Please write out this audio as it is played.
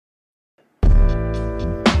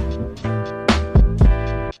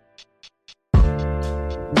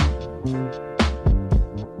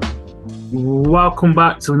Welcome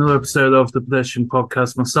back to another episode of the Possession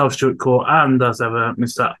Podcast. Myself, Stuart Court, and as ever,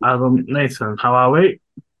 Mr. Adam Nathan. How are we?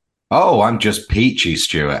 Oh, I'm just peachy,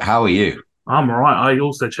 Stuart. How are you? I'm all right. I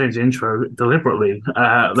also changed the intro deliberately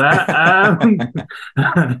there.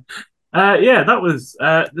 Yeah, that was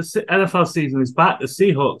the NFL season is back. The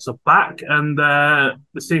Seahawks are back, and the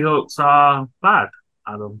Seahawks are bad,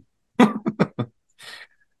 Adam.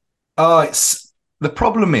 Oh, it's the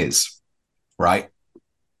problem is, right?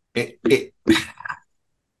 It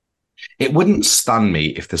it wouldn't stun me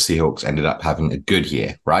if the Seahawks ended up having a good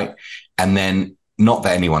year, right? And then not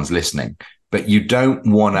that anyone's listening, but you don't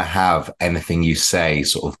want to have anything you say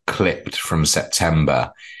sort of clipped from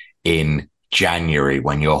September in January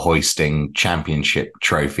when you're hoisting championship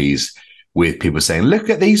trophies with people saying, "Look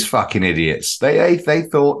at these fucking idiots. They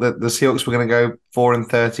thought that the Seahawks were going to go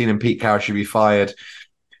 4-13 and Pete Carroll should be fired,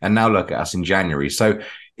 and now look at us in January." So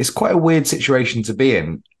it's quite a weird situation to be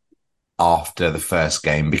in after the first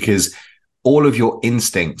game because all of your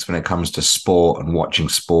instincts when it comes to sport and watching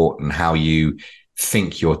sport and how you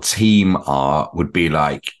think your team are would be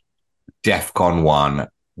like DEFCON 1.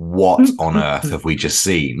 What on earth have we just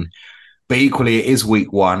seen? But equally, it is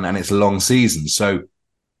week one and it's a long season. So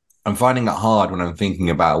I'm finding it hard when I'm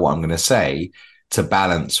thinking about what I'm going to say to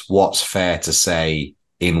balance what's fair to say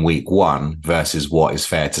in week one versus what is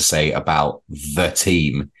fair to say about the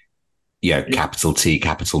team, capital T,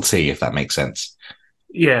 if that makes sense.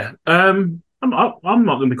 Yeah, I'm not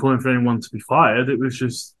going to be calling for anyone to be fired. It was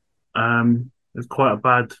just it was quite a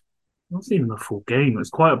bad. It wasn't even a full game. It was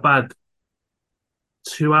quite a bad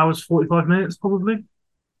 2 hours 45 minutes probably.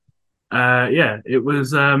 Yeah, it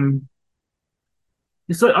was.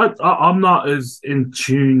 It's like I'm not as in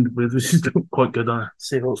tune with, which is quite good on a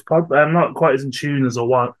Seahawks pod, but I'm not quite as in tune as I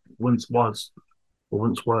once was or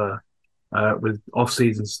once were with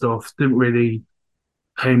off-season stuff. Didn't really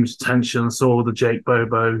pay much attention. I saw the Jake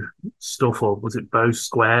Bobo stuff, or was it Bo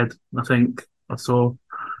Squared? I think I saw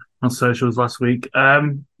on socials last week.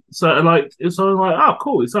 So like it's sort of like, oh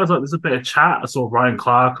cool. It sounds like there's a bit of chat. I saw Ryan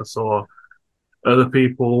Clark. I saw other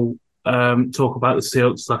people talk about the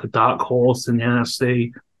Seahawks like a dark horse in the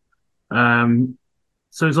NFC.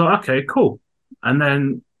 So it's like, okay, cool. And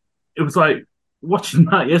then it was like watching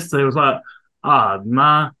that yesterday. It was like,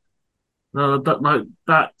 nah, no,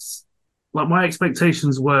 that's like my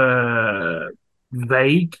expectations were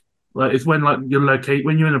vague. Like it's when like your locate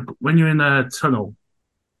when you're in a tunnel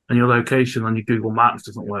and your location on your Google Maps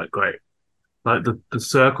doesn't work great. Like the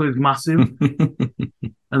circle is massive,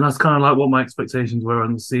 and that's kind of like what my expectations were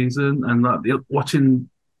on the season. And like watching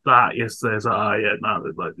that yesterday, is like, oh yeah, no,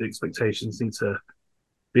 like the expectations need to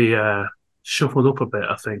be shuffled up a bit.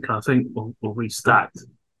 I think we'll restack.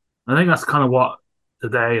 I think that's kind of what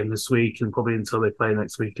today and this week, and probably until they play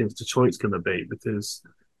next week against Detroit's going to be, because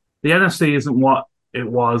the NFC isn't what it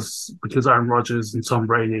was because Aaron Rodgers and Tom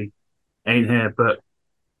Brady ain't here, but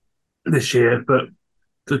this year. But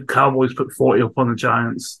the Cowboys put 40 up on the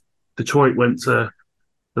Giants. Detroit went to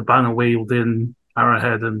the banner wheeled in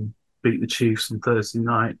Arrowhead and beat the Chiefs on Thursday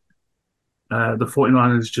night. The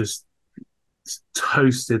 49ers just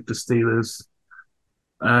toasted the Steelers.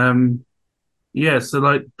 Yeah, so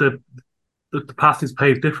like the path is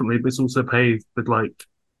paved differently, but it's also paved with like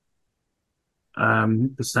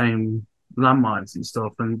the same landmines and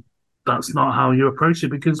stuff, and that's not how you approach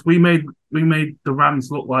it because we made the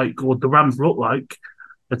Rams look like, or the Rams look like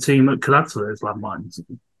a team that could add to those landmines.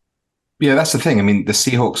 Yeah, that's the thing. I mean, the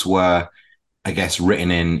Seahawks were, I guess, written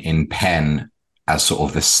in pen as sort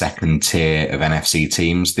of the second tier of NFC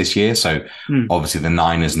teams this year. So Hmm. obviously the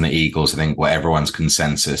Niners and the Eagles, I think, were everyone's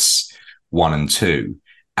consensus 1 and 2.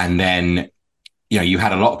 And then, you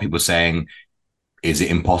had a lot of people saying, is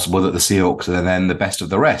it impossible that the Seahawks are then the best of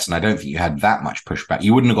the rest? And I don't think you had that much pushback.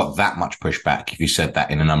 You wouldn't have got that much pushback if you said that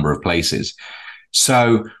in a number of places.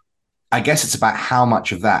 So I guess it's about how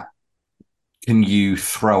much of that can you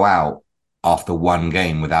throw out after one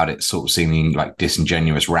game without it sort of seeming like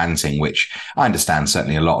disingenuous ranting, which I understand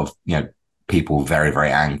certainly a lot of, people very,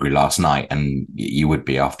 very angry last night. And you would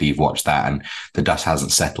be after you've watched that and the dust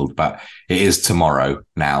hasn't settled, but it is tomorrow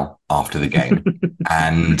now after the game.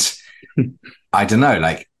 And I don't know,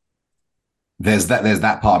 like there's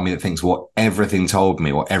that part of me that thinks what everything told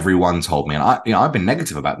me, what everyone told me. And I've been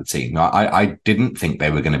negative about the team. I didn't think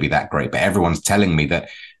they were going to be that great, but everyone's telling me that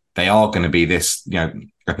they are going to be this,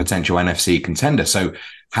 a potential NFC contender. So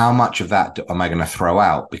how much of that am I going to throw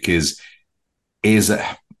out? Because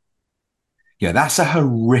that's a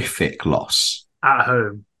horrific loss. At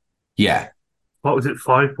home. Yeah. What was it?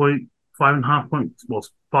 5.5 points, well,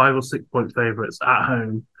 5 or 6 point favourites at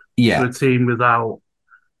home to Yeah. a team without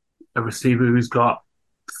a receiver who's got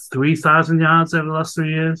 3,000 yards over the last 3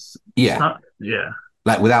 years. Yeah, Yeah.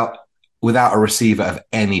 like without a receiver of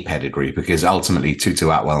any pedigree, because ultimately Tutu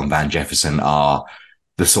Atwell and Van Jefferson are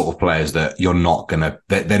the sort of players that they're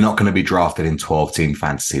not gonna be drafted in 12-team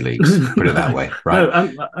fantasy leagues. Put it that no, way,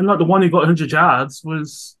 right? no, and like the one who got 100 yards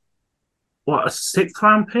was what, a sixth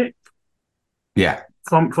round pick Yeah.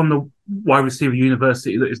 from the wide receiver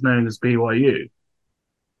university that is known as BYU.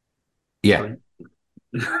 Yeah. So,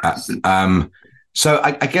 Uh, um, so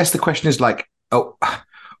I guess the question is like, oh,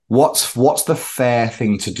 what's the fair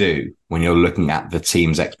thing to do when you're looking at the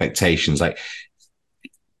team's expectations? Like,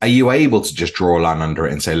 are you able to just draw a line under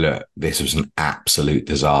it and say, look, this was an absolute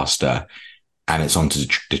disaster and it's on to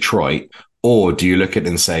Detroit? Or do you look at it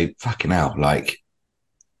and say, fucking hell, like,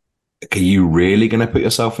 are you really going to put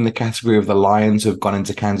yourself in the category of the Lions who've gone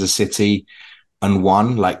into Kansas City and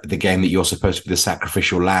won, like the game that you're supposed to be the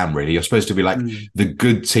sacrificial lamb, really? You're supposed to be like the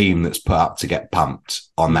good team that's put up to get pumped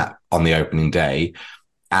on the opening day.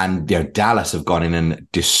 And Dallas have gone in and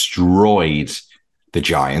destroyed the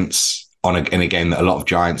Giants in a game that a lot of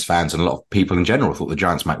Giants fans and a lot of people in general thought the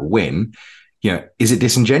Giants might win. Is it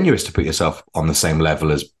disingenuous to put yourself on the same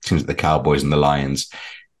level as teams like the Cowboys and the Lions?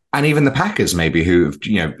 And even the Packers, maybe, who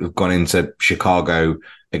have gone into Chicago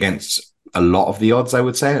against a lot of the odds, I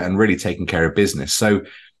would say, and really taking care of business. So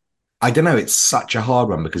I don't know. It's such a hard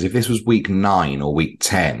one, because if this was week 9 or week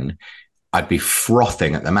 10, I'd be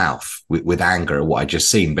frothing at the mouth with anger at what I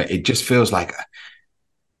just seen. But it just feels like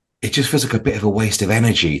a bit of a waste of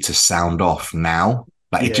energy to sound off now.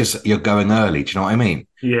 Like you're going early. Do you know what I mean?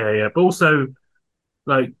 Yeah. But also,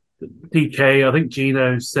 like DK, I think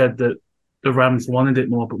Gino said that the Rams wanted it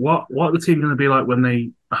more. But what are the team going to be like when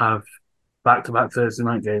they have back-to-back Thursday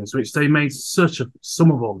night games, which they made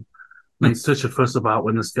some of them made such a fuss about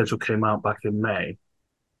when the schedule came out back in May?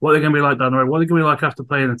 What are they going to be like down the road? What are they going to be like after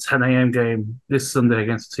playing a 10 a.m. game this Sunday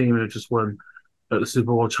against a team who just won at the Super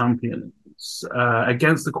Bowl champions,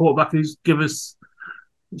 against the quarterback who's given us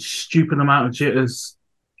stupid amount of jitters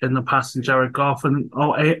in the past, and Jared Goff, and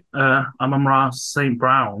Amon-Ra St.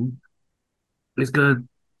 Brown is going to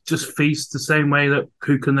just feast the same way that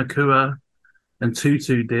Puka Nacua and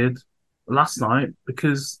Tutu did last night,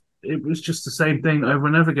 because it was just the same thing over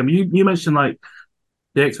and over again. You mentioned like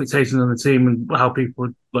the expectations on the team and how people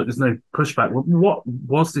like there's no pushback. What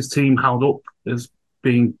was this team held up as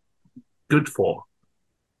being good for?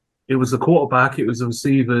 It was the quarterback, it was the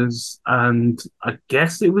receivers, and I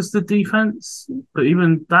guess it was the defense. But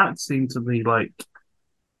even that seemed to be like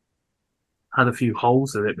had a few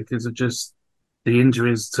holes in it because of just the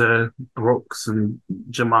injuries to Brooks and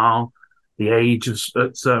Jamal, the age of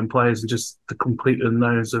certain players, and just the complete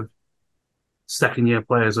unknowns of second-year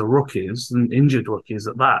players or rookies, and injured rookies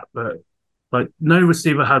at that. But like no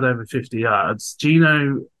receiver had over 50 yards.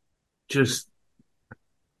 Gino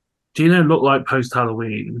looked like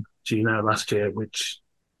post-Halloween Gino last year, which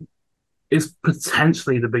is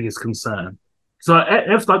potentially the biggest concern. So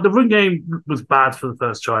if like the run game was bad for the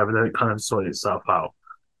first drive, and then it kind of sorted itself out.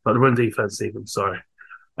 Like the run defense, even sorry.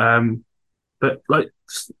 But like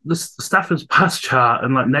the Stafford's pass chart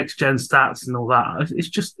and like next gen stats and all that,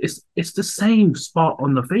 it's the same spot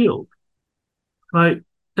on the field. Like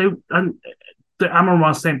and the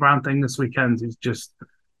Amon-Ra St. Brown thing this weekend is just,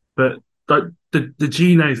 but like the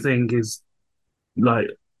Geno thing is like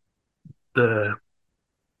the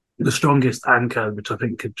strongest anchor, which I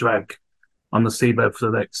think could drag on the seabed for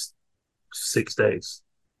the next 6 days.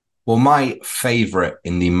 Well, my favorite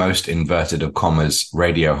in the most inverted of commas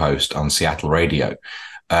radio host on Seattle radio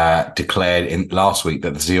declared in last week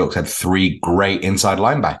that the Seahawks had 3 great inside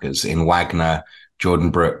linebackers in Wagner,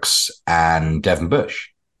 Jordan Brooks, and Devin Bush.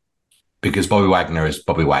 Because Bobby Wagner is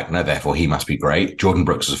Bobby Wagner, therefore he must be great. Jordan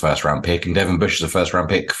Brooks is a first-round pick, and Devin Bush is a first-round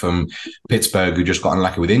pick from Pittsburgh who just got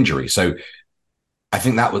unlucky with injury. So I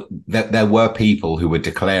think that there were people who were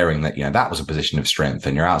declaring that that was a position of strength,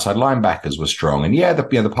 and your outside linebackers were strong, and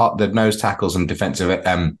the nose tackles and defensive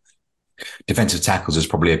tackles is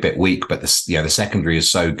probably a bit weak, but the secondary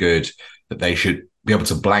is so good that they should be able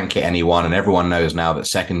to blanket anyone, and everyone knows now that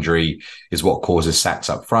secondary is what causes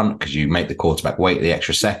sacks up front because you make the quarterback wait the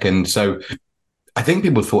extra second. So I think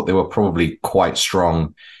people thought they were probably quite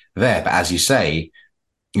strong there, but as you say,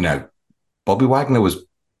 Bobby Wagner was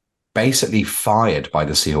basically fired by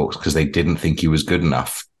the Seahawks because they didn't think he was good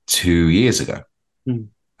enough 2 years ago.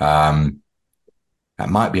 That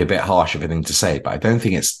might be a bit harsh of a thing to say, but I don't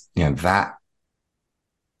think it's that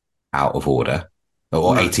out of order.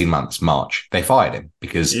 Or 18 months, March, they fired him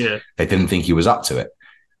because they didn't think he was up to it.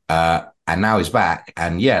 And now he's back.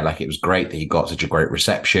 And it was great that he got such a great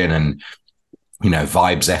reception, and,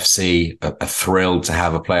 Vibes FC are thrilled to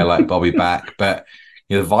have a player like Bobby back. But,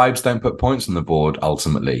 The vibes don't put points on the board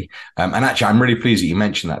ultimately. And actually, I'm really pleased that you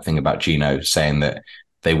mentioned that thing about Gino saying that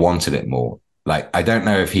they wanted it more. Like, I don't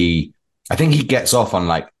know if I think he gets off on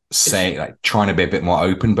like saying, like trying to be a bit more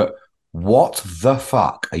open, but what the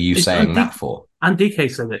fuck are you saying that for? And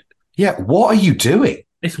DK said it. Yeah, what are you doing?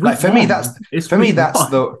 It's Like week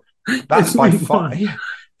one. That's by far, yeah,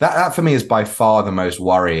 that for me is by far the most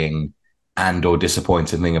worrying and or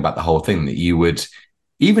disappointing thing about the whole thing, that you would,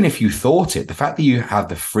 even if you thought it, the fact that you have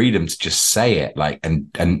the freedom to just say it, like,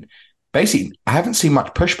 and basically, I haven't seen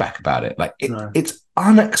much pushback about it. Like, it's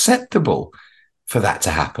unacceptable for that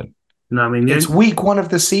to happen. No, I mean, it's week one of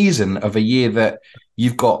the season of a year that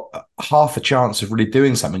you've got half a chance of really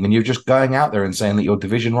doing something, and you're just going out there and saying that your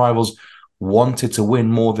division rivals wanted to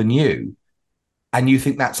win more than you, and you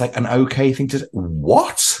think that's like an okay thing to do.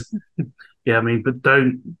 What? Yeah, I mean, but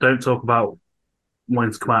don't talk about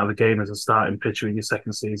wanting to come out of the game as a starting pitcher in your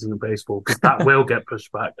second season of baseball, because that will get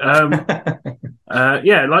pushed back.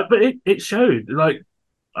 Yeah, like, but it showed. Like,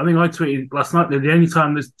 I think I tweeted last night that the only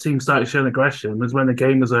time this team started showing aggression was when the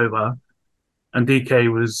game was over and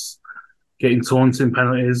DK was getting taunting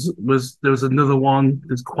penalties. There was another one?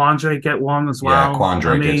 Did Quandre get one as well? Yeah,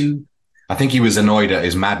 Quandre did. I think he was annoyed at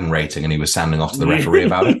his Madden rating and he was sounding off to the referee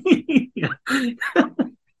about it.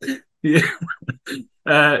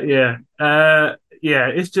 Yeah.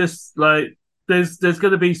 It's just like there's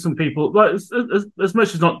going to be some people, like, as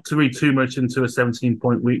much as not to read too much into a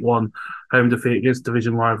 17-point week one home defeat against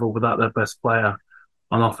division rival without their best player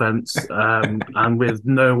on offense, and with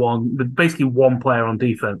basically one player on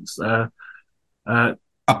defense. Other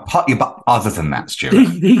than that, Stuart,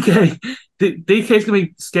 DK is going to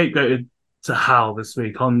be scapegoated to hell this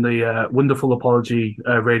week on the Wonderful Apology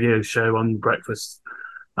radio show on breakfast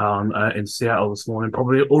in Seattle this morning.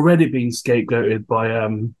 Probably already being scapegoated by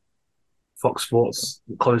Fox Sports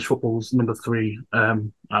college football's number 3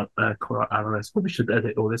 analyst. Probably should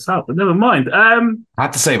edit all this out, but never mind. I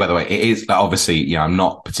have to say, by the way, it is obviously, I'm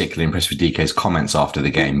not particularly impressed with DK's comments after the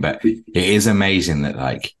game, but it is amazing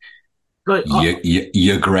that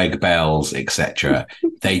your Greg Bells, etc.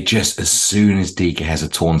 They just, as soon as DK has a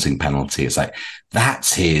taunting penalty, it's like,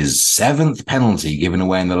 that's his 7th penalty given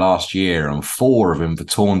away in the last year, and 4 of them for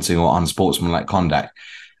taunting or unsportsmanlike conduct.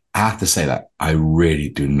 I have to say that I really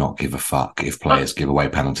do not give a fuck if players give away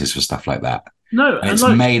penalties for stuff like that. No, and it's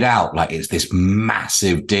made out like it's this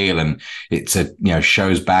massive deal, and it's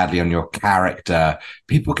shows badly on your character.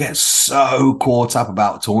 People get so caught up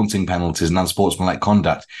about taunting penalties and unsportsmanlike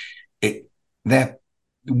conduct. I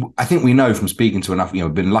think we know from speaking to enough,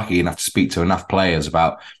 we've been lucky enough to speak to enough players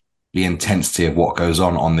about the intensity of what goes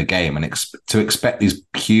on the game, and to expect these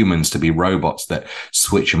humans to be robots that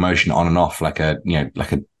switch emotion on and off like a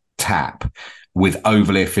tap with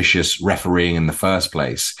overly officious refereeing in the first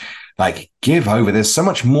place. Like, give over. There's so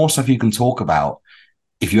much more stuff you can talk about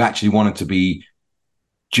if you actually wanted to be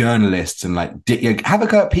journalists, and have a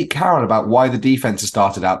go at Pete Carroll about why the defense has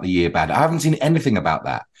started out the year bad. I haven't seen anything about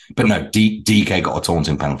that. But no, DK got a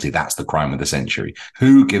taunting penalty. That's the crime of the century.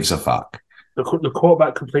 Who gives a fuck? The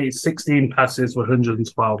quarterback completed 16 passes for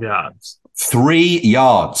 112 yards. 3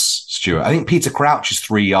 yards, Stuart. I think Peter Crouch is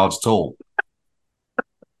 3 yards tall.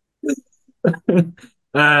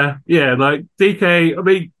 Like DK, I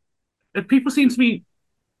mean, people seem to be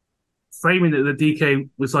framing it that DK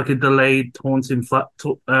was like a delayed taunting flag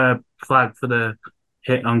for the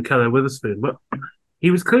hit on Keller Witherspoon, but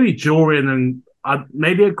he was clearly jawing and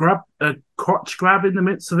maybe a crotch grab in the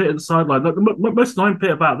midst of it at the sideline. Like, the most annoying bit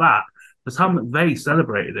about that was how McVay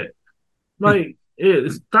celebrated it. Like,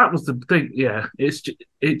 that was the thing. Yeah,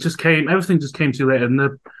 everything just came too late, and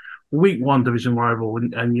the week one division rival,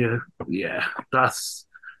 that's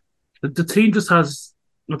the team just has,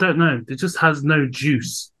 I don't know, it just has no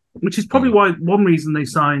juice, which is probably why one reason they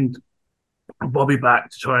signed Bobby back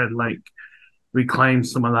to try and reclaim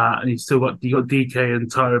some of that. And you got DK and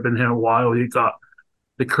Tyler have been here a while. You got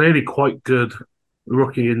the clearly quite good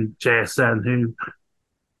rookie in JSN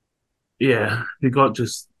who got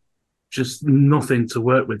just nothing to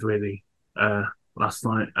work with really last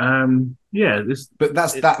night. But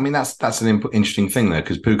that's an interesting thing though,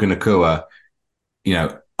 because Puka Nacua,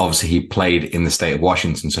 obviously he played in the state of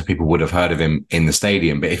Washington, so people would have heard of him in the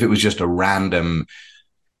stadium. But if it was just a random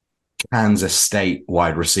Kansas State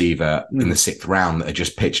wide receiver in the 6th round that had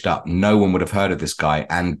just pitched up, no one would have heard of this guy.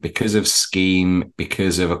 And because of scheme,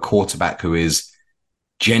 because of a quarterback who is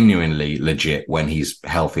genuinely legit when he's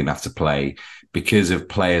healthy enough to play, because of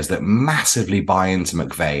players that massively buy into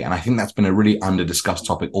McVay. And I think that's been a really under-discussed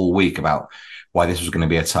topic all week about why this was going to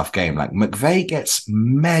be a tough game. Like McVay gets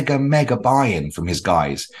mega buy-in from his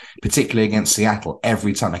guys, particularly against Seattle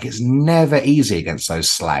every time. Like it's never easy against those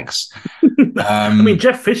slags. I mean,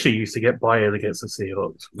 Jeff Fisher used to get buy-in against the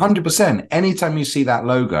Seahawks. 100%. Anytime you see that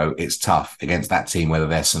logo, it's tough against that team, whether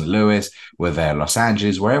they're St. Louis, whether they're Los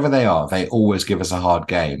Angeles, wherever they are, they always give us a hard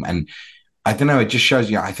game. And I don't know, it just shows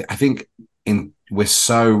you, I think we're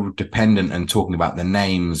so dependent and talking about the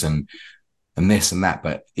names and this and that,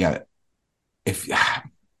 but yeah, if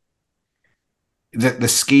the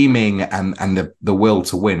scheming and the will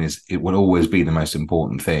to win it will always be the most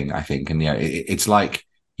important thing, I think. And it's like,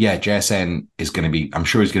 yeah, JSN is going to be, I'm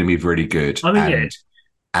sure he's going to be really good. I mean,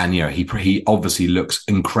 and he obviously looks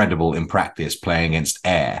incredible in practice playing against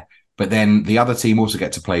air. But then the other team also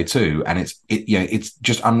get to play too, and it's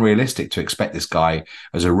just unrealistic to expect this guy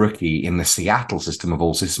as a rookie in the Seattle system of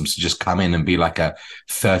all systems to just come in and be like a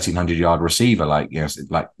 1,300-yard receiver, like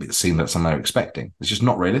it seemed that some are expecting. It's just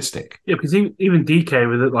not realistic. Yeah, because even DK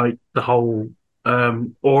with it, like the whole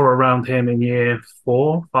aura around him in year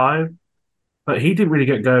 4, 5, but he didn't really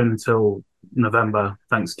get going until November,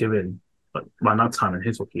 Thanksgiving. Like around that time in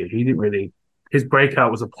his rookie year, he didn't really. His breakout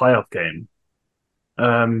was a playoff game.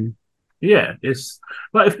 Yeah, it's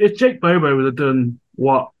like if Jake Bobo would have done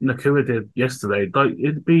what Nakua did yesterday, like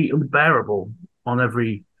it'd be unbearable on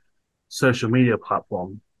every social media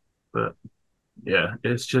platform. But yeah,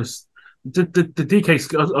 it's just the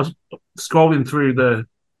DK. I was scrolling through the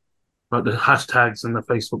hashtags and the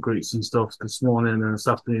Facebook groups and stuff this morning and this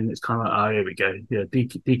afternoon. It's kind of like, oh, here we go. Yeah,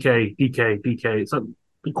 DK. It's like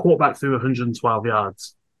the quarterback threw 112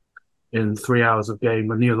 yards in 3 hours of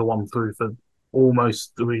game, and the other one threw for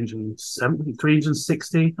almost 370,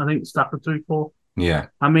 360, I think Stafford threw for. Yeah.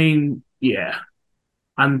 I mean, yeah.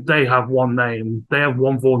 And they have one name. They have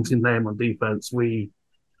one vaunting name on defense. We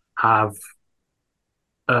have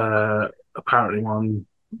apparently one,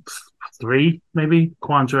 3, maybe.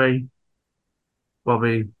 Quandre,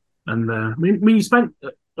 Bobby. And I mean, you spent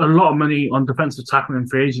a lot of money on defensive tackling in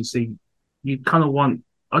free agency. You kind of want.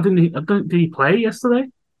 Did he play yesterday?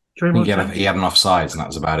 I think he had an offsides, and that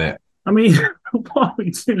was about it. I mean, what are we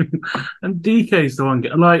doing? And DK's the one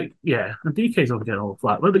getting, and DK's the one getting all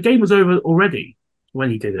flat. Well, the game was over already when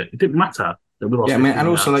he did it. It didn't matter that we lost. Yeah, I mean, and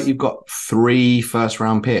also like you've got 3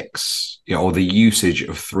 first-round picks, or the usage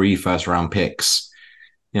of 3 first-round picks,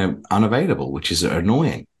 unavailable, which is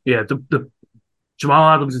annoying. Yeah, the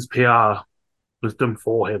Jamal Adams' PR was done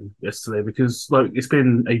for him yesterday because it's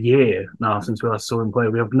been a year now since we last saw him play.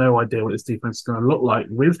 We have no idea what this defense is going to look like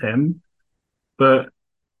with him, but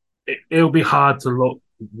it'll be hard to look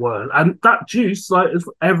worse. And that juice,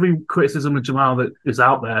 every criticism of Jamal that is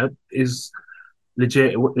out there is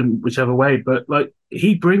legit in whichever way, but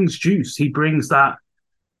he brings juice. He brings that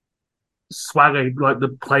swagger,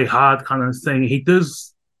 the play hard kind of thing. He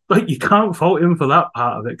does, you can't fault him for that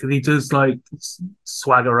part of it because he does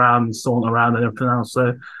swag around and saunter around and everything else.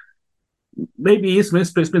 So maybe he's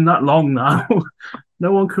missed, but it's been that long now.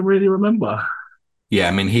 No one can really remember. Yeah,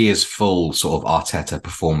 I mean, he is full sort of Arteta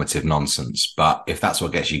performative nonsense, but if that's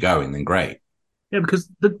what gets you going, then great. Yeah, because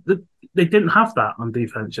they didn't have that on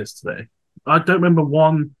defense yesterday. I don't remember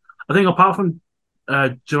one. I think apart from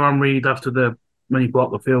Jerome Reed when he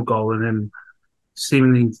blocked the field goal and him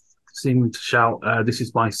seeming to shout, "This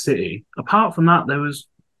is my city." Apart from that, there was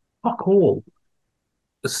fuck all,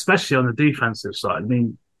 especially on the defensive side. I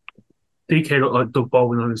mean, DK looked like Doug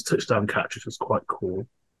Baldwin on his touchdown catch, which was quite cool.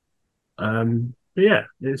 But yeah,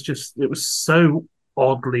 it was so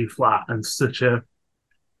oddly flat and such a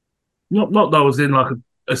not that I was in a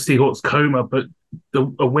Seahawks coma, but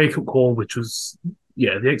a wake up call, which was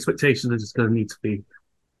the expectations are just going to need to be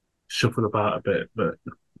shuffled about a bit. But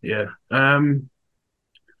yeah,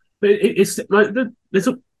 but it's there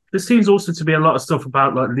seems also to be a lot of stuff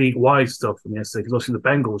about league wide stuff from yesterday because obviously the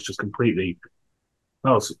Bengals just completely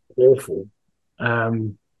that was awful.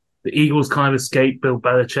 The Eagles kind of escaped Bill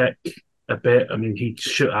Belichick a bit. I mean, he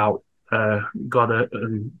shut out Goddard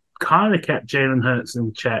and kind of kept Jalen Hurts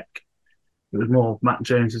in check. It was more of Matt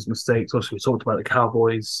Jones's mistakes. Also, we talked about the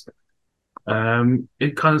Cowboys.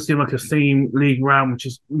 It kind of seemed like a theme league round, which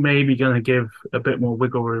is maybe going to give a bit more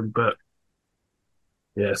wiggle room. But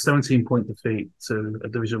yeah, 17-point defeat to a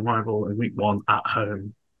division rival in week 1 at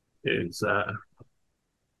home is the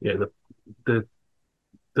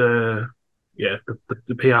PR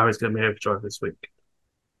is going to be overdrive this week.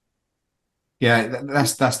 Yeah,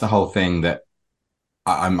 that's the whole thing that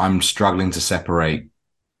I'm struggling to separate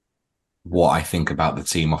what I think about the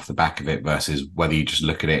team off the back of it versus whether you just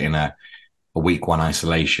look at it in a week 1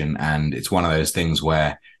 isolation. And it's one of those things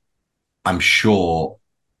where I'm sure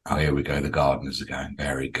Oh, here we go. The Gardeners are going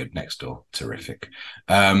very good next door. Terrific.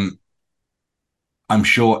 Um, I'm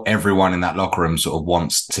sure everyone in that locker room sort of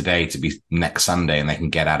wants today to be next Sunday and they can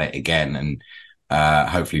get at it again and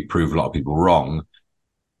hopefully prove a lot of people wrong.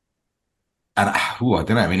 And I don't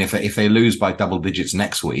know. I mean, if they lose by double digits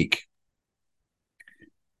next week,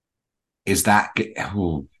 is that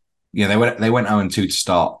ooh, they went 0-2 to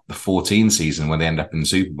start the 14 season when they end up in the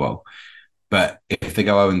Super Bowl. But if they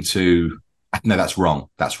go 0-2, no, that's wrong.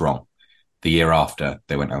 That's wrong. The year after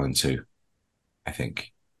they went 0-2, I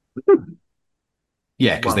think.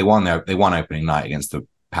 Yeah, because they Well, won opening night against the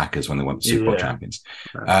Packers when they won the Super Bowl yeah. champions.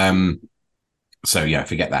 So yeah,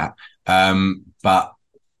 forget that. But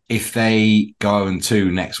if they go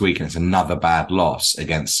 0-2 next week and it's another bad loss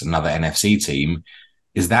against another NFC team,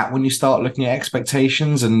 is that when you start looking at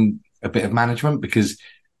expectations and a bit of management? Because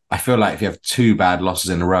I feel like if you have two bad losses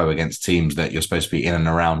in a row against teams that you're supposed to be in and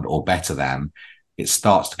around or better than, it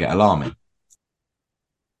starts to get alarming.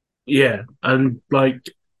 Yeah, and like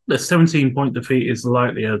the 17-point defeat is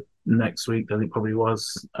likelier next week than it probably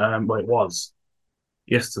was. Well, it was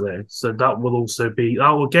yesterday, so that will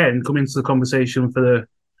again come into the conversation for the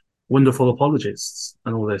wonderful apologists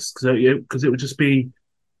and all this because it would just be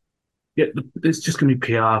yeah, it's just going to be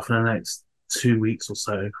PR for the next 2 weeks or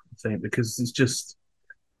so, I think, because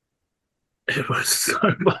it was so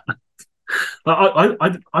bad.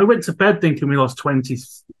 I went to bed thinking we lost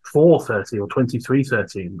 24-30 or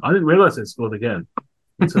 23-13. I didn't realize they scored again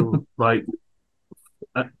until like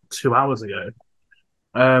 2 hours ago.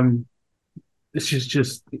 Um, this is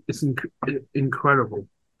just it's incredible,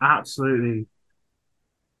 absolutely.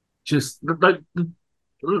 Just like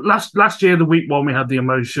last year, the week one, we had the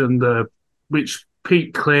emotion, the which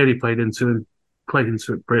Pete clearly played into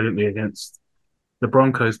it brilliantly against the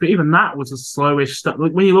Broncos. But even that was a slowish stuff.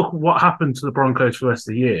 Like when you look at what happened to the Broncos for the rest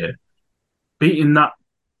of the year, beating that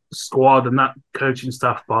squad and that coaching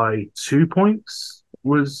staff by 2 points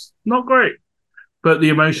was not great. But the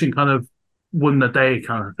emotion kind of won the day,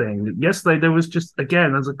 kind of thing. Yesterday, there was just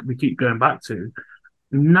again, as we keep going back to,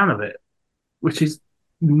 none of it, which is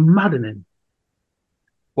maddening.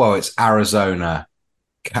 Well, it's Arizona,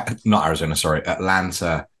 not Arizona, sorry,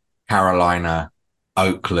 Atlanta, Carolina,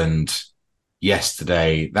 Oakland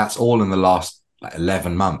yesterday. That's all in the last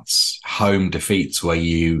 11 months. Home defeats where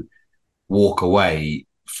you walk away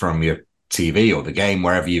from your TV or the game,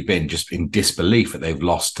 wherever you've been, just in disbelief that they've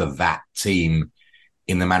lost to that team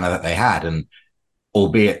in the manner that they had. And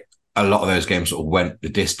albeit a lot of those games sort of went the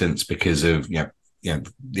distance because of,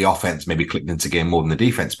 the offense maybe clicked into game more than the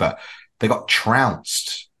defense, but they got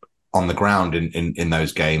trounced on the ground in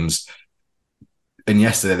those games. And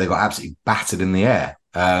yesterday they got absolutely battered in the air.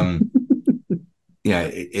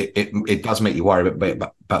 It does make you worry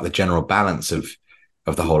about the general balance of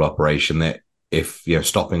the whole operation. That if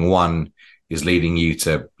stopping one is leading you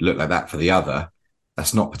to look like that for the other,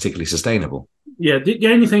 that's not particularly sustainable. Yeah, the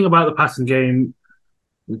only thing about the passing game,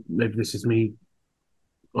 maybe this is me,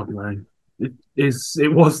 I don't know,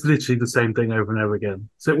 it was literally the same thing over and over again.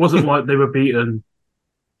 So it wasn't like they were beaten,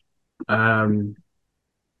 um,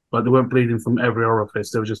 like they weren't bleeding from every orifice.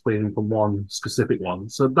 They were just bleeding from one specific one.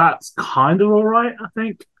 So that's kind of all right, I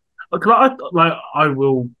think. I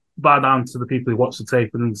will bow down to the people who watch the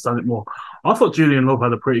tape and understand it more. I thought Julian Love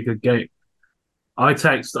had a pretty good game. I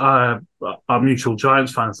text our mutual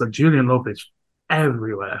Giants fans that Julian Love is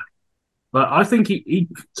everywhere. But I think he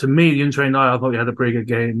to me, the untrained eye, I thought he had a pretty good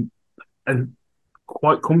game and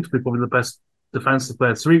quite comfortably probably the best defensive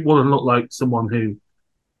player. So he wouldn't look like someone who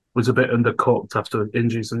was a bit undercooked after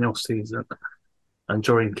injuries in the off season and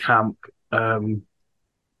during camp. Quandary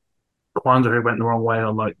went the wrong way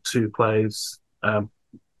on like two plays.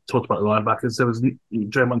 Talked about the linebackers. There was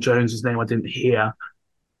Draymond Jones, his name I didn't hear.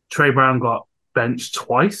 Trey Brown got benched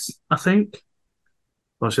twice, I think.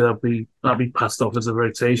 Obviously, that'll be passed off as a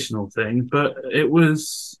rotational thing, but it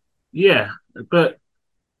was yeah. But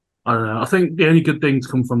I don't know. I think the only good thing to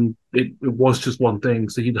come from it was just one thing.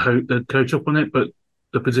 So you'd hope they'd coach up on it, but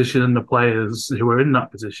the position and the players who are in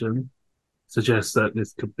that position suggest that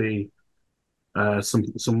this could be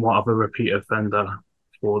somewhat of a repeat offender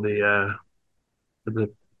for the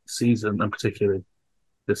season and particularly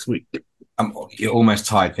this week. You're almost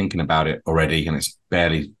tired thinking about it already, and it's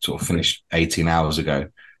barely sort of finished 18 hours ago.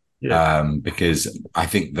 Yeah, Because I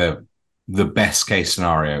think the best case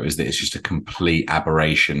scenario is that it's just a complete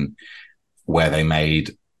aberration where they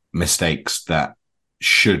made mistakes that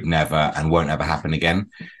should never and won't ever happen again.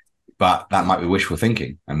 But that might be wishful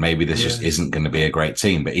thinking, and maybe this just yeah, isn't going to be a great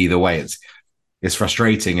team. But either way, it's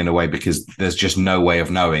frustrating in a way because there's just no way of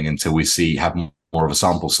knowing until we have more of a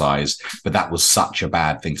sample size. But that was such a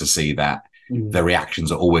bad thing to see that Mm. the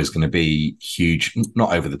reactions are always going to be huge,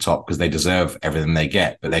 not over the top because they deserve everything they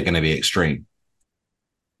get, but they're going to be extreme.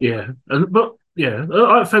 Yeah, but yeah,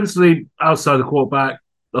 offensively outside the quarterback,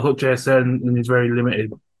 I thought JSN is very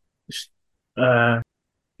limited. Uh,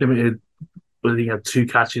 limited. I think he had two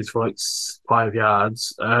catches for like 5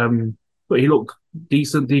 yards. But he looked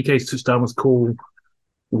decent. DK's touchdown was cool.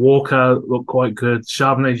 Walker looked quite good.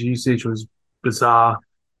 Charbonnet's usage was bizarre.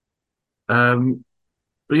 Um,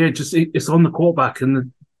 but yeah, just it's on the quarterback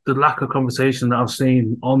and the lack of conversation that I've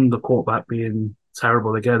seen on the quarterback being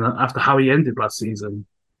terrible again after how he ended last season,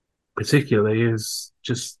 particularly, is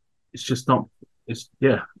just it's just not. It's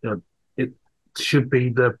yeah, it should be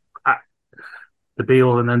the be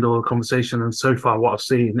all and end all of the conversation. And so far, what I've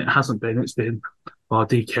seen, it hasn't been. It's been, well,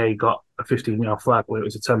 DK got a 15-yard flag where it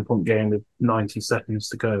was a 10-point game with 90 seconds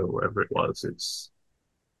to go, or whatever it was. It's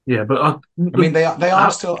yeah, but I mean, they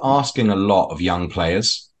are still asking a lot of young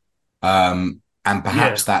players, and yeah.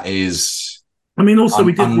 perhaps that is I mean, also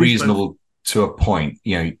we did lose both. unreasonable to a point.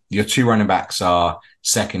 Your two running backs are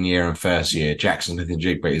second year and first year. Jackson Smith and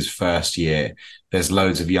Jigba is first year. There's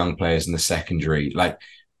loads of young players in the secondary. Like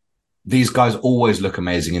these guys always look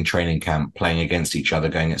amazing in training camp, playing against each other,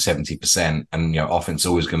 going at 70%. And, offense is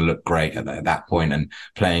always going to look great at that point, and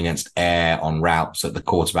playing against air on routes that the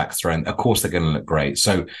quarterback's thrown. Of course, they're going to look great.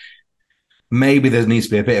 So maybe there needs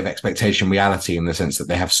to be a bit of expectation reality in the sense that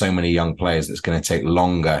they have so many young players that's going to take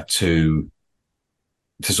longer to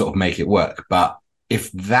sort of make it work. But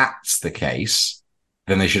if that's the case,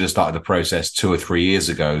 then they should have started the process 2 or 3 years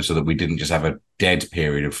ago so that we didn't just have a dead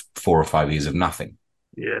period of 4 or 5 years of nothing.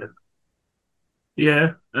 Yeah,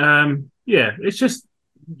 yeah. It's just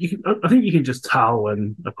I think you can just tell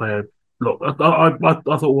when a player look.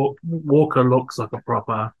 I thought Walker looks like a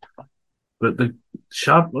proper, but the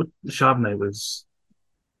Charbonnet was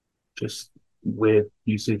just weird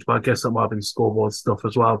usage. But I guess that might have been scoreboard stuff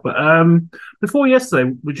as well. But before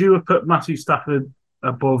yesterday, would you have put Matthew Stafford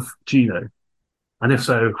above Gino? And if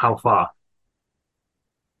so, how far?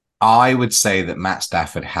 I would say that Matt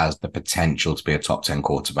Stafford has the potential to be a top 10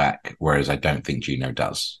 quarterback, whereas I don't think Gino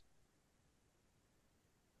does.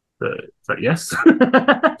 So yes.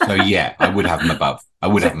 So yeah, I would have him above. I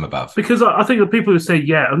would have him above. Because I think the people who say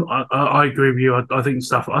yeah, and I agree with you. I think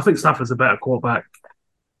Stafford's a better quarterback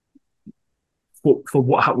for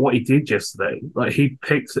what he did yesterday. Like he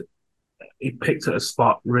picked at a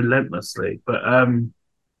spot relentlessly. But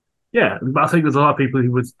yeah, but I think there's a lot of people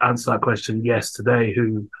who would answer that question yes today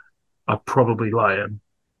who are probably lying.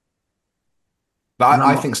 But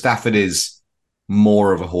I think Stafford is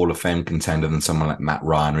more of a Hall of Fame contender than someone like Matt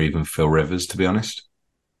Ryan or even Phil Rivers, to be honest.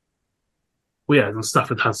 Well, yeah, and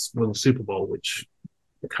Stafford has won the Super Bowl, which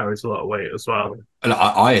carries a lot of weight as well.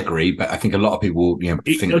 I agree, but I think a lot of people,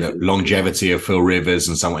 think that longevity of Phil Rivers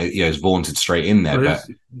and someone, is vaunted straight in there. But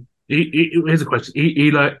here's a question: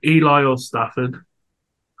 Eli or Stafford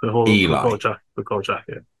Eli, for gold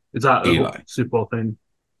jacket? Is that Eli, a Super Bowl thing?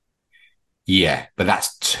 Yeah, but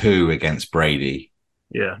that's 2 against Brady.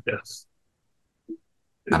 Yeah, yes.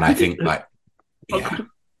 And I think, yeah.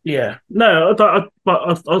 Yeah, no, but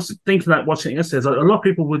I was thinking that watching it yesterday, like, a lot of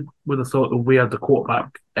people would have thought that we had the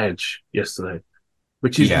quarterback edge yesterday,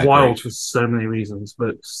 which is wild for so many reasons.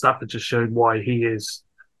 But Stafford just showed why he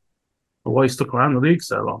stuck around the league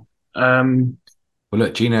so long. Well,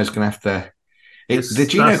 look, Gino's going to have to.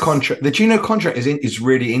 The Gino contract is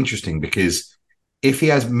really interesting because if he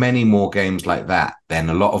has many more games like that, then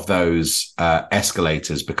a lot of those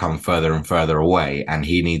escalators become further and further away, and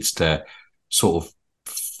he needs to sort of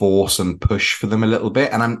force and push for them a little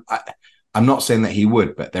bit. And I'm not saying that he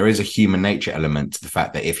would, but there is a human nature element to the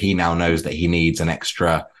fact that if he now knows that he needs an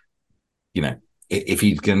extra, if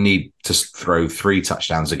he's going to need to throw 3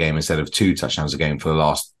 touchdowns a game instead of 2 touchdowns a game for the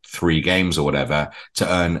last 3 games or whatever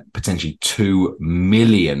to earn potentially $2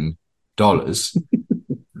 million,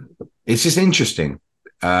 it's just interesting.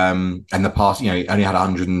 And the pass, he only had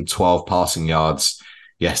 112 passing yards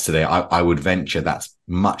yesterday. I would venture that's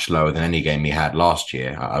much lower than any game he had last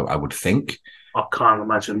year, I would think. I can't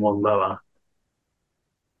imagine one lower.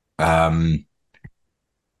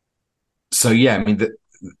 So yeah,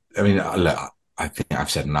 look, I think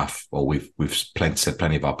I've said enough, or we've said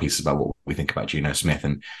plenty of our pieces about what we think about Geno Smith,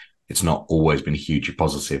 and it's not always been hugely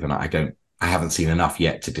positive, and I haven't seen enough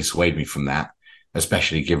yet to dissuade me from that,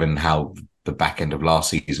 especially given how the back end of last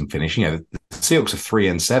season finished. The Seahawks are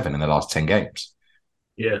 3-7 in the last 10 games.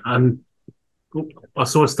 Yeah, and I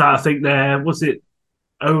saw a stat. I think was it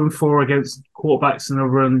 0-4 against quarterbacks in a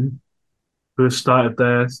run who have started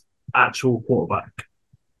their actual quarterback.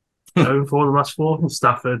 0-4 the last 4,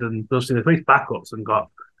 Stafford, and those they faced backups and got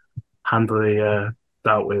handily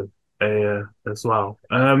dealt with. as well.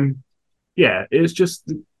 Yeah, it's just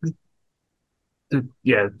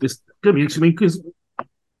yeah, this gonna be interesting because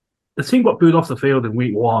the team got booed off the field in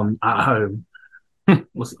week one at home.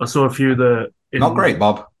 I saw a few that Not in great,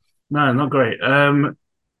 Bob. no, not great.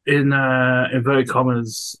 In inverted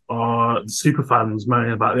commas, are super fans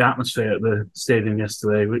moaning about the atmosphere at the stadium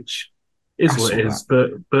yesterday, which is I what it saw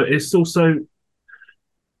that. is. But it's also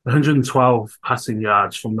 112 passing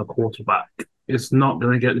yards from the quarterback. It's not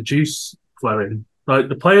going to get the juice flowing. Like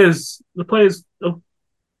the players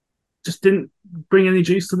just didn't bring any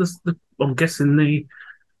juice to this. I'm guessing the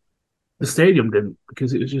stadium didn't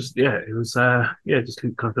because it was just it was just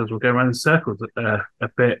kind of feels we're going around in circles a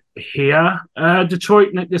bit here. Detroit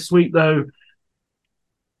this week though,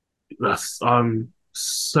 I'm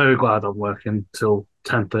so glad I'm working till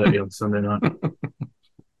 10:30 on Sunday night.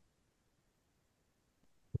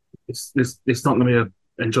 It's not going to be an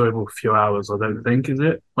enjoyable few hours, I don't think, is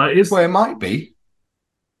it? Like it's Well, it might be.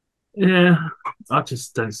 yeah, I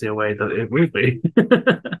just don't see a way that it will be.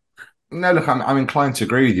 No, look, I'm inclined to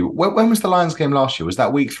agree with you. When was the Lions game last year? Was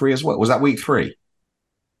that week three as well? Was that week three?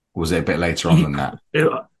 Or was it a bit later on than that?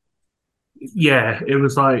 it, yeah, it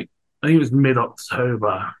was like I think it was mid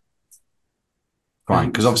October.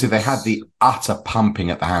 Fine, because obviously they had the utter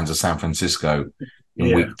pumping at the hands of San Francisco in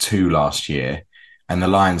Yeah, week two last year, and the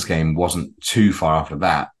Lions game wasn't too far after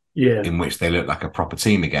that, yeah, in which they looked like a proper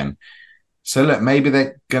team again. So look, maybe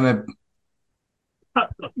they're gonna.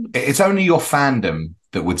 It's only your fandom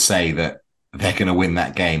that would say that they're going to win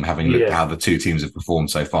that game, having looked at yeah, how the two teams have performed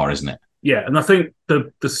so far, isn't it? yeah. And I think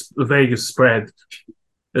the Vegas spread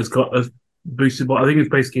has got a boosted, but I think it's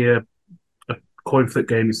basically a coin flip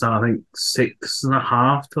game. It's now I think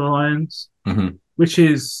 6.5 to the Lions, Mm-hmm. which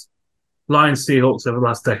is Lions Seahawks over the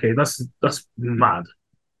last decade. That's mad.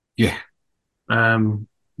 Yeah, Um,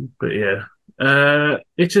 but yeah,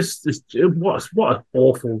 what an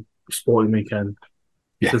awful sporting weekend.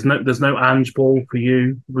 yeah, There's no Ange ball for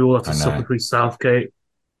you. We all have to I suffer know. through Southgate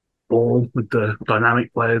ball with the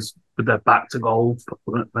dynamic players with their back to goal,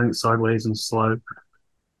 playing sideways and slow. And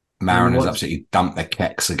we Mariners watched, absolutely dumped their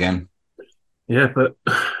kecks again. yeah, but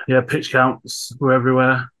yeah, pitch counts were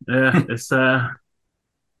everywhere. Yeah, it's a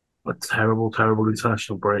terrible, terrible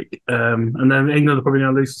international break. And then England are probably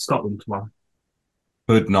going to lose to Scotland tomorrow.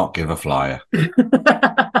 Could not give a flyer.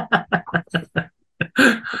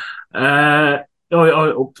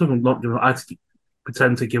 Talking not I had to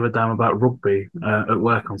pretend to give a damn about rugby at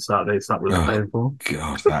work on Saturday. So that was Oh painful.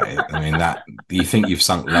 God, that is. I mean, that you think you've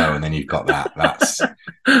sunk low, and then you've got that.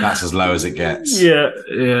 That's as low as it gets. Yeah,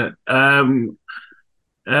 yeah.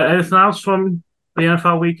 Anything else from the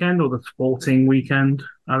NFL weekend or the sporting weekend,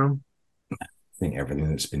 Adam? I think everything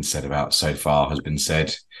that's been said about so far has been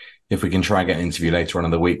said. If we can try and get an interview later on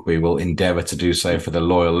in the week, we will endeavour to do so for the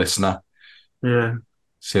loyal listener. Yeah,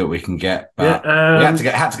 See what we can get. yeah, But we had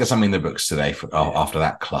to get something in the books today after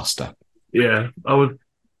that cluster. yeah. I would.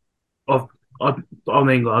 I've, on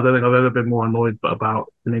England, I don't think I've ever been more annoyed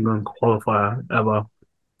about an England qualifier ever.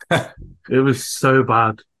 It was so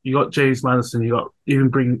bad. You got James Madison, you got even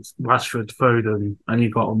bring Rashford, Foden, and you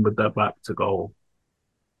got on with their back to goal.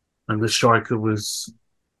 And the striker was,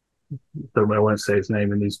 don't know, I won't say his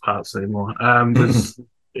name in these parts anymore. Was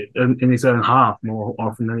in his own half more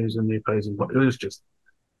often than he was in the opposing. But it was just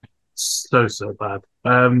so bad.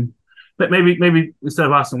 But maybe instead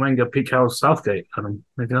of Arsene Wenger, Pete Carroll's Southgate.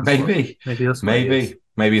 Maybe that's what. maybe, Maybe that's what it is.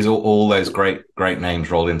 maybe it's all those great names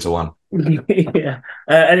rolled into one. Yeah.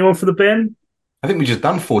 Anyone for the bin? I think we just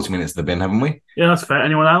done 40 minutes of the bin, haven't we? Yeah, that's fair.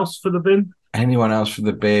 Anyone else for the bin? Anyone else for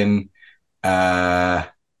the bin? Uh,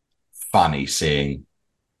 Funny seeing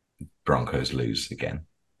Broncos lose again.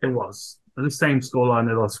 It was the same scoreline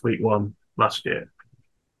they lost week one last year.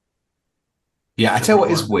 Yeah, I So tell you week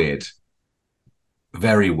what is one. weird,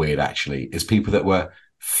 very weird actually, is people that were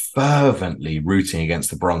fervently rooting against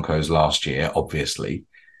the Broncos last year, obviously,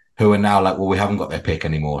 who are now like, well, we haven't got their pick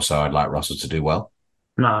anymore, so I'd like Russell to do well.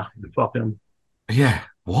 Nah, fuck him. Yeah,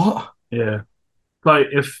 what? Yeah. Like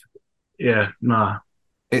if yeah, nah.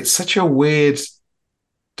 It's such a weird.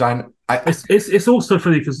 It's also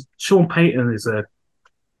funny because Sean Payton is a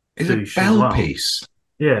It's a douche as bell well. piece.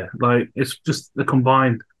 Yeah, like it's just the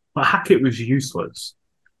combined. Like Hackett was useless,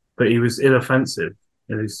 but he was inoffensive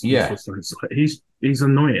in his Yeah, uselessness. Like, he's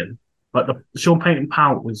annoying. Like the Sean Payton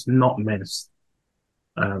pout was not missed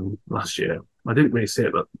last year. I didn't really see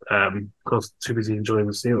it, but because too busy enjoying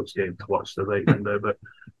the Seahawks game to watch the late window. But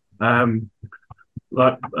um,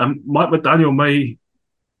 Mike McDaniel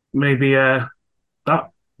maybe that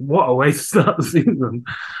what a way to start the season.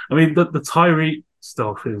 I mean the Tyreek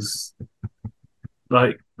stuff is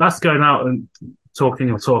like that's going out and talking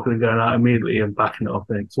and going out immediately and backing it up.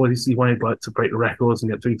 Things. Well, he wanted like to break the records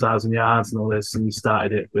and get 3,000 yards and all this, and he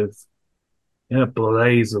started it with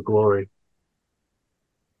blaze of glory.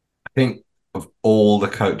 I think of all the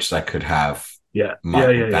coaches I could have, Yeah, yeah, Mike yeah,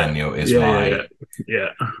 yeah, McDaniel is yeah, yeah,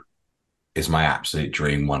 yeah, my yeah, absolute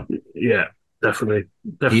dream one. yeah. Definitely,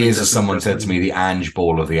 He definitely, is, as definitely, someone said to definitely. me, the Ange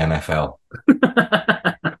Ball of the NFL.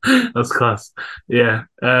 That's class. Yeah.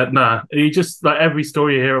 Nah, he just like every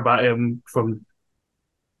story you hear about him from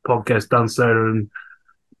podcast Dan Soder and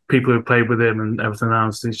people who played with him and everything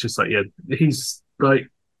else, it's just like, yeah, he's like,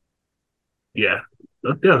 yeah,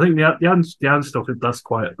 yeah. I think the stuff that's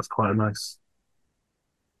quite a nice.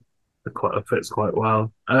 It quite fits quite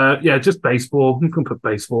well. Yeah, just baseball. You can put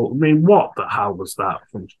baseball. I mean, what the hell was that?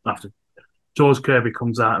 From after George Kirby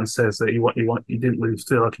comes out and says that he didn't really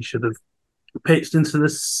feel like he should have pitched into the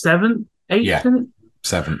seventh, eighth Yeah, inning,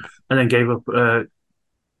 seventh. and then gave up a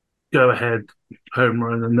go ahead home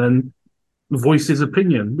run, and then voiced his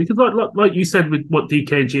opinion because, like you said with what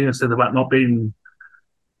DK and Gina said about not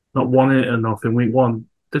wanting it enough in week one.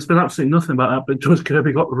 There's been absolutely nothing about that, but George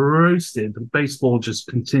Kirby got roasted, and baseball just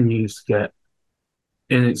continues to get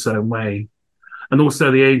in its own way. And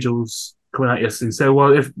also the Angels coming out yesterday and say,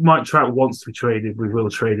 well, if Mike Trout wants to be traded, we will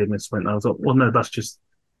trade him this winter. I was like, well, no, that's just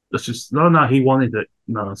no, he wanted it.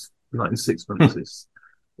 No, it's not in 6 months. It's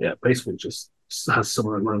yeah, baseball just has some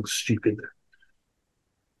of the most stupid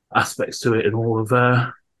aspects to it in all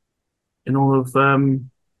of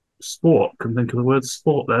sport. Can think of the word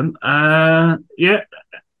sport then. Yeah,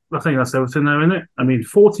 I think that's everything there, isn't it? I mean,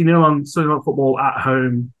 40-0 on Sunday Night Football at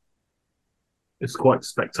home is quite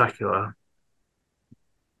spectacular for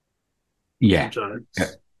the Yeah,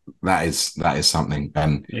 Giants. that is something.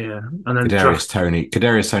 And Yeah, and then draft.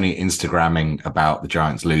 Kadarius Tony Instagramming about the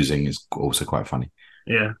Giants losing is also quite funny,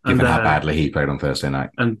 Yeah, given how badly he played on Thursday night.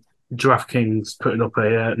 and DraftKings putting up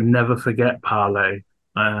a never forget parlay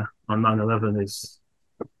on 9/11 is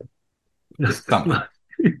Something.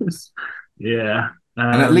 yeah.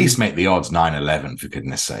 And at least make the odds 9-11, for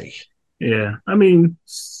goodness sake. Yeah. I mean,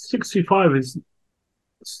 65 is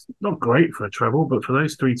it's not great for a treble, but for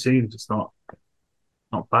those three teams, it's not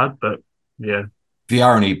bad. But yeah, The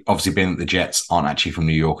irony, obviously, being that the Jets aren't actually from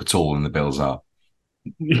New York at all, and the Bills are.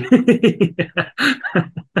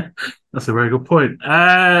 that's a very good point.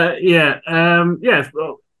 Yeah, yeah,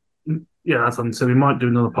 well, yeah. That's something. So we might do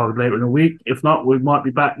another pod later in the week. If not, we might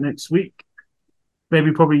be back next week.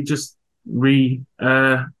 Maybe probably just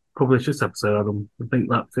publish this episode, Adam. I think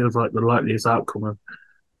that feels like the likeliest outcome of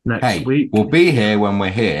next Hey, week. we'll be here when we're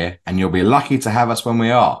here, and you'll be lucky to have us when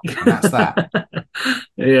we are. And that's that.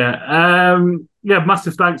 Yeah.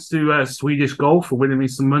 Massive thanks to Swedish Golf for winning me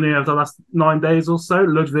some money over the last 9 days or so.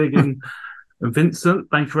 Ludwig and Vincent,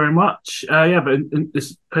 thank you very much. Yeah, but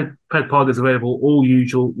this Ped Pod is available all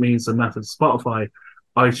usual means and methods: Spotify,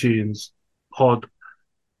 iTunes, Pod,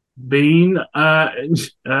 Bean.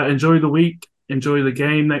 Enjoy the week. Enjoy the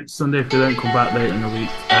game next Sunday if they don't come back later in the week.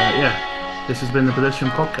 Yeah, this has been the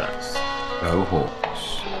Pedestrian Podcast. Go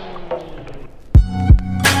Hawks.